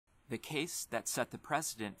The case that set the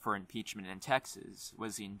precedent for impeachment in Texas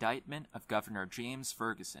was the indictment of Governor James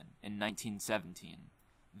Ferguson in 1917.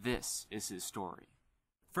 This is his story.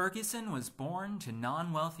 Ferguson was born to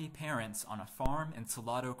non-wealthy parents on a farm in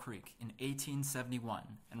Salado Creek in 1871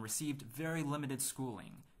 and received very limited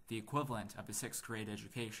schooling, the equivalent of a 6th grade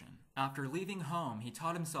education. After leaving home, he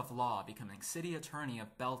taught himself law, becoming city attorney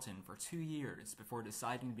of Belton for 2 years before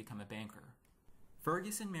deciding to become a banker.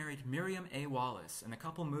 Ferguson married Miriam A. Wallace, and the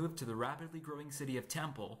couple moved to the rapidly growing city of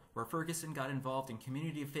Temple, where Ferguson got involved in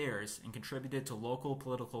community affairs and contributed to local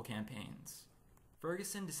political campaigns.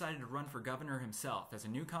 Ferguson decided to run for governor himself as a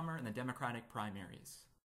newcomer in the Democratic primaries.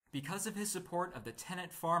 Because of his support of the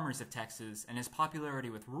tenant farmers of Texas and his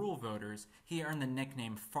popularity with rural voters, he earned the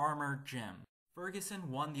nickname Farmer Jim. Ferguson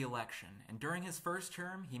won the election, and during his first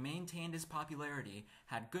term, he maintained his popularity,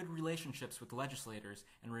 had good relationships with legislators,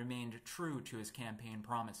 and remained true to his campaign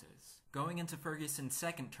promises. Going into Ferguson's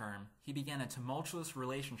second term, he began a tumultuous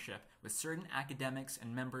relationship with certain academics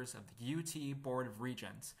and members of the UT Board of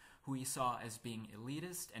Regents, who he saw as being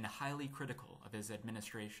elitist and highly critical of his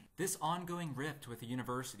administration. This ongoing rift with the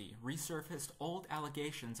university resurfaced old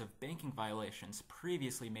allegations of banking violations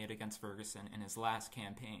previously made against Ferguson in his last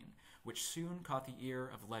campaign, which soon caught the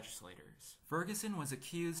ear of legislators. Ferguson was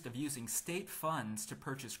accused of using state funds to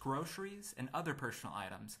purchase groceries and other personal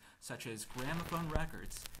items, such as gramophone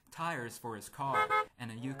records, tires for his car,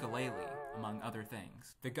 and a ukulele, among other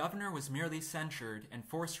things. The governor was merely censured and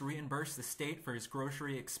forced to reimburse the state for his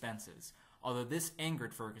grocery expenses, although this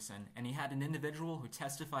angered Ferguson, and he had an individual who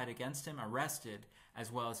testified against him arrested,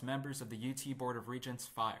 as well as members of the UT Board of Regents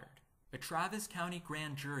fired. The Travis County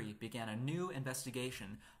grand jury began a new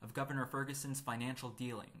investigation of Governor Ferguson's financial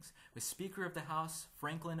dealings, with Speaker of the House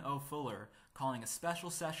Franklin O. Fuller calling a special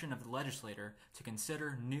session of the legislature to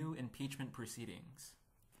consider new impeachment proceedings.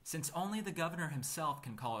 Since only the governor himself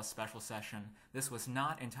can call a special session, this was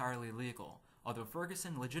not entirely legal, although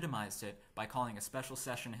Ferguson legitimized it by calling a special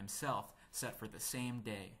session himself set for the same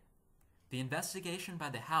day. The investigation by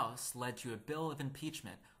the House led to a bill of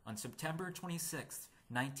impeachment on September 26,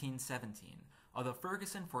 1917, although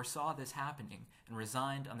Ferguson foresaw this happening and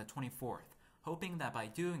resigned on the 24th, hoping that by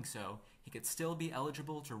doing so, he could still be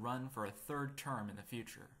eligible to run for a third term in the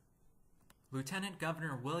future. Lieutenant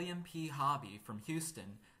Governor William P. Hobby from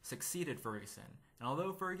Houston succeeded Ferguson, and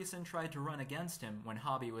although Ferguson tried to run against him when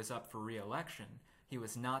Hobby was up for re-election, he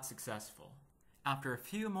was not successful. After a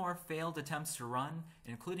few more failed attempts to run,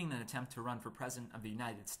 including an attempt to run for President of the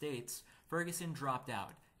United States, Ferguson dropped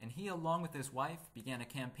out, and he, along with his wife, began a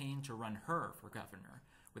campaign to run her for governor,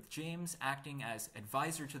 with James acting as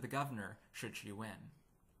advisor to the governor should she win.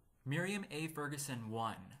 Miriam A. Ferguson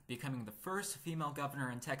won, becoming the first female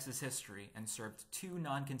governor in Texas history and served 2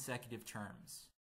 non-consecutive terms.